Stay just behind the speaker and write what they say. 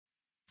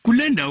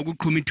Kulenda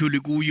ukuqhuma ithuli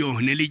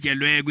kuyo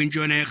nelityelwe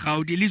kwintshona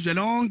yerhawuti ilizwe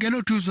lonke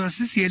lothuswa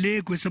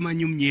sisiyelekwe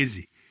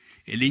samanyumnyezi.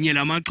 Elinye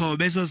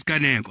lamaxhoba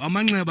esosiganeko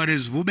amanxeba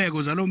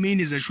nezivubeko zaloo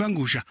mini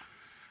zeshwangusha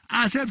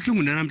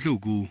asebuhlungu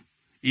nanamhluku.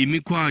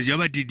 Imikhwazi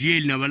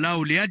yabadidiyeli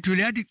nabalawuli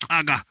yathule yathi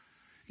xaka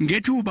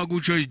ngethuba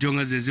kutsho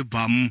izidonga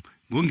zezibhamu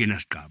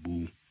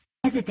ngongenasiqabu.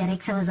 As the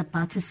director was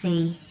about to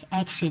say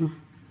action,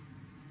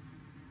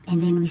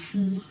 and then we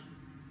see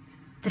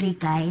 3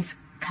 guys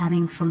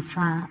coming from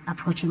far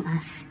approaching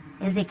us.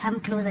 As they come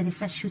closer, they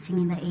start shooting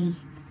in the air.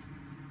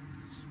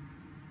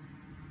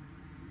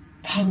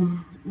 And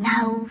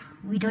now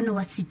we don't know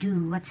what to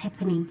do, what's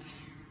happening.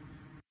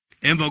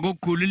 Emva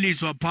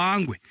kokukhuliswa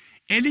phangwe,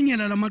 elinye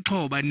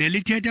lamaxhoba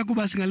nelithetha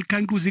kuba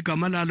singalikhanquza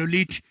igama lalo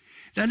lithi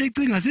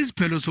lalicinga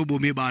sisiphelo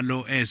sobomi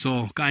balo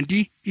eso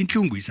kanti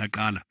inhlungu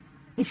isaqala.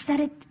 It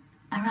started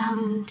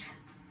around,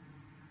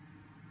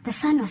 the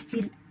sun was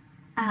still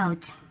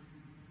out.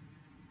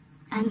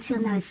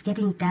 Until now it's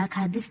getting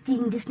darker. This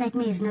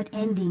nightmare is not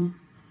ending.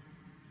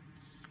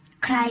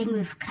 Crying,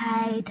 we've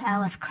cried. I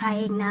was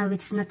crying, now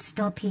it's not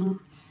stopping.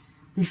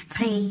 We've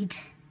prayed.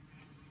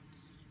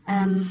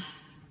 And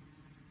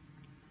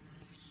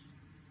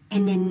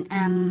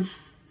then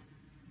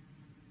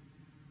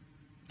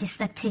they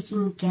start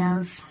taking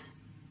girls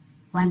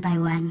one by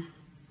one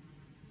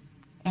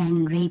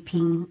and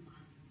raping.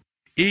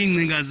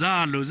 Iingcinga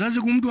zalo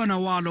zazikumntwana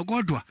walo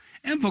kodwa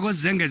emva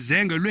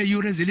kozengezenge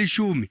lweeyure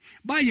ezilishumi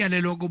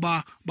bayalelwa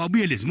ukuba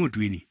babuyele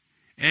ezimotweni.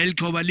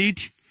 Elixhoba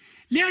lithi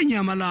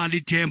liyanyamalala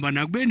ithemba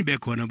nakubeni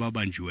bekhona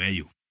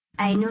babanjiweyo.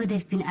 I know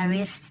they've been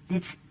arrested,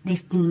 that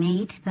they've been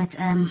made, but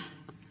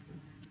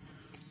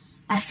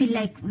I feel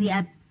like we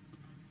are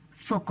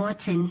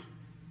forgotten.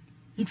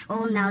 It's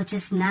all now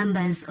just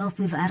numbers of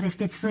we've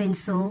arrested so and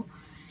so,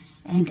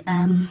 and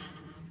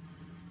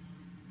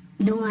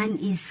no one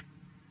is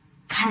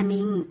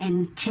coming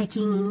and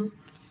checking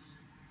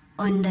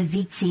on the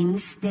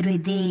victims that were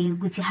there.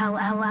 How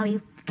are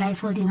you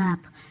guys holding up?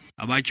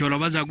 Abatyholwa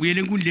baza kuyela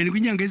enkundleni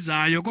kwinyanga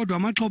ezayo kodwa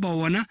amaxhoba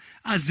wona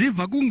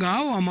aziva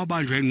kungawo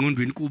amabanjwa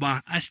engqondweni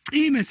kuba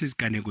asicime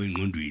sesiganeko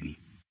engqondweni.